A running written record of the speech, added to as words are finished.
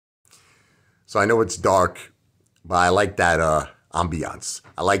So I know it's dark, but I like that ambiance.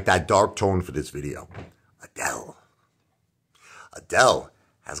 I like that dark tone for this video. Adele. Adele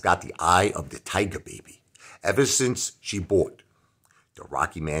has got the eye of the tiger, baby. Ever since she bought the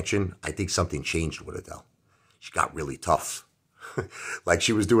Rocky Mansion, I think something changed with Adele. She got really tough. Like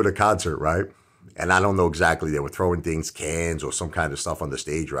she was doing a concert, right? And I don't know exactly, they were throwing things, cans or some kind of stuff on the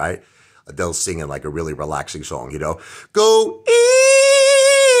stage, right? Adele's singing like a really relaxing song, you know? Go easy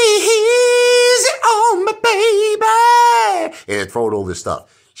on me, baby. And throwing all this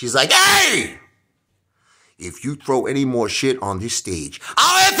stuff. She's like, hey! If you throw any more shit on this stage,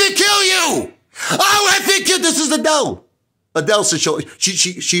 I'll effing kill you! I'll effing kill. This is Adele. Adele said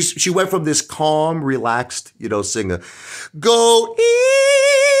she went from this calm, relaxed, you know, singer, go easy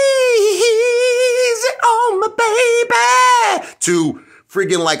on me, baby, to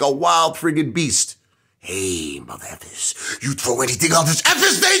friggin' like a wild friggin' beast. Hey, mother effers, you throw anything on this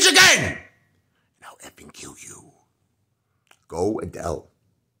effing stage again, and I'll effing kill you. Go Adele.